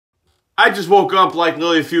I just woke up like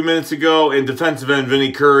literally a few minutes ago, and defensive end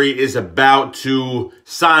Vinny Curry is about to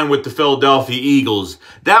sign with the Philadelphia Eagles.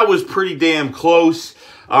 That was pretty damn close.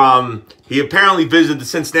 He apparently visited the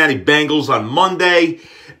Cincinnati Bengals on Monday,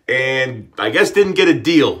 and I guess didn't get a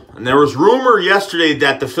deal. And there was rumor yesterday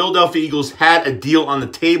that the Philadelphia Eagles had a deal on the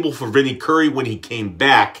table for Vinny Curry when he came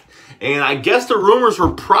back. And I guess the rumors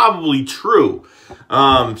were probably true.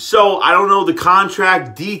 So I don't know the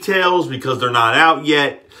contract details because they're not out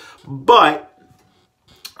yet. But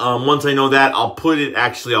once I know that, I'll pin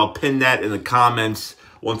that in the comments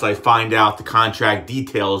once I find out the contract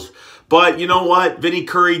details. But you know what? Vinny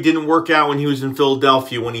Curry didn't work out when he was in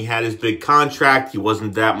Philadelphia when he had his big contract. He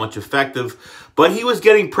wasn't that much effective. But he was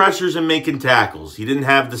getting pressures and making tackles. He didn't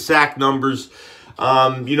have the sack numbers.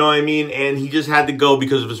 You know what I mean? And he just had to go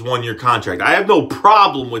because of his one-year contract. I have no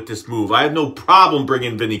problem with this move. I have no problem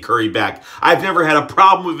bringing Vinny Curry back. I've never had a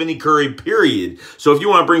problem with Vinny Curry, period. So if you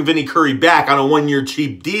want to bring Vinny Curry back on a one-year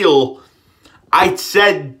cheap deal, I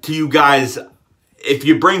said to you guys, if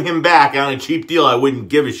you bring him back on a cheap deal, I wouldn't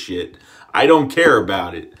give a shit. I don't care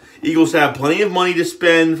about it. Eagles have plenty of money to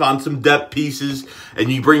spend on some depth pieces,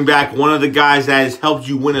 and you bring back one of the guys that has helped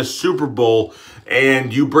you win a Super Bowl,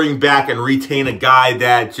 and you bring back and retain a guy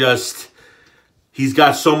that he's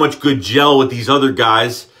got so much good gel with these other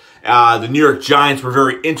guys. The New York Giants were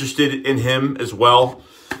very interested in him as well.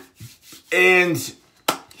 And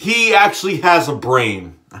he actually has a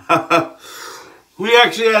brain. He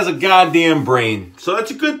actually has a goddamn brain. So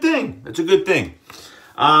that's a good thing. That's a good thing.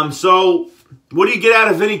 So what do you get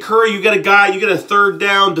out of Vinny Curry? You get a third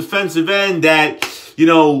down defensive end that,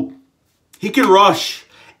 he can rush.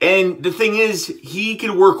 And the thing is, he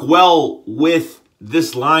can work well with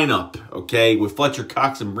this lineup, okay? With Fletcher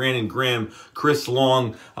Cox and Brandon Graham, Chris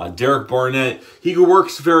Long, Derek Barnett. He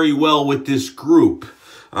works very well with this group.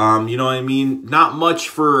 You know what I mean? Not much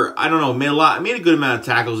for, I don't know, made a good amount of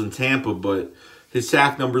tackles in Tampa, but his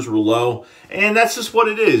sack numbers were low. And that's just what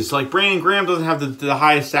it is. Like, Brandon Graham doesn't have the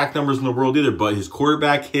highest sack numbers in the world either, but his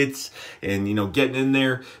quarterback hits and, getting in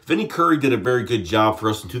there. Vinny Curry did a very good job for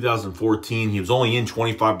us in 2014. He was only in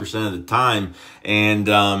 25% of the time, and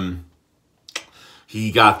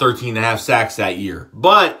he got 13.5 sacks that year.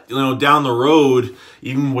 But, down the road,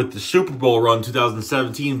 even with the Super Bowl run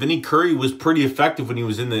 2017, Vinny Curry was pretty effective when he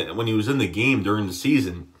was in the game during the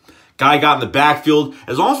season. Guy got in the backfield.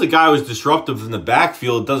 As long as the guy was disruptive in the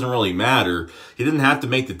backfield, it doesn't really matter. He didn't have to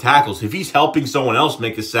make the tackles. If he's helping someone else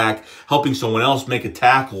make a sack, helping someone else make a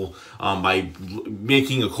tackle by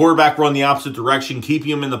making a quarterback run the opposite direction, keeping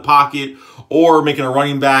him in the pocket, or making a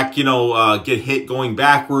running back, get hit going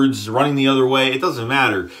backwards, running the other way, it doesn't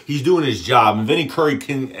matter. He's doing his job, and Vinny Curry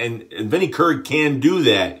can do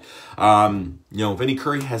that. Vinny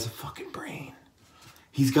Curry has a fucking brain.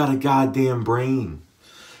 He's got a goddamn brain.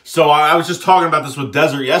 So I was just talking about this with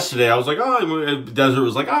Desert yesterday. I was like, Desert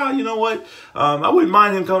was like, you know what? I wouldn't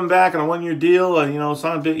mind him coming back on a one-year deal. And, it's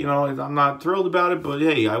not a bit, I'm not thrilled about it, but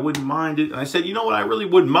hey, I wouldn't mind it. And I said, you know what? I really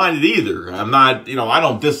wouldn't mind it either. I'm not, I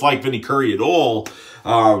don't dislike Vinny Curry at all.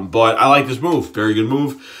 But I like this move. Very good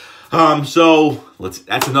move. So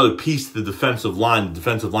that's another piece to the defensive line. The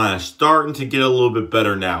defensive line is starting to get a little bit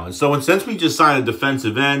better now. And so since we just signed a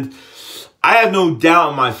defensive end, I have no doubt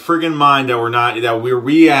in my friggin' mind that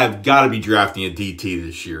we have got to be drafting a DT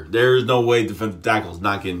this year. There's no way defensive tackle is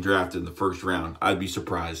not getting drafted in the first round. I'd be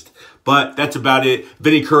surprised. But that's about it.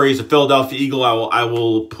 Vinny Curry is a Philadelphia Eagle. I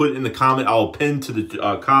will put in the comment. I will pin to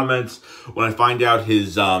the comments when I find out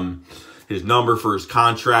his number for his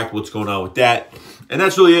contract, what's going on with that. And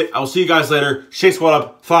that's really it. I will see you guys later. Shake Squad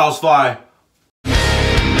up. Files fly.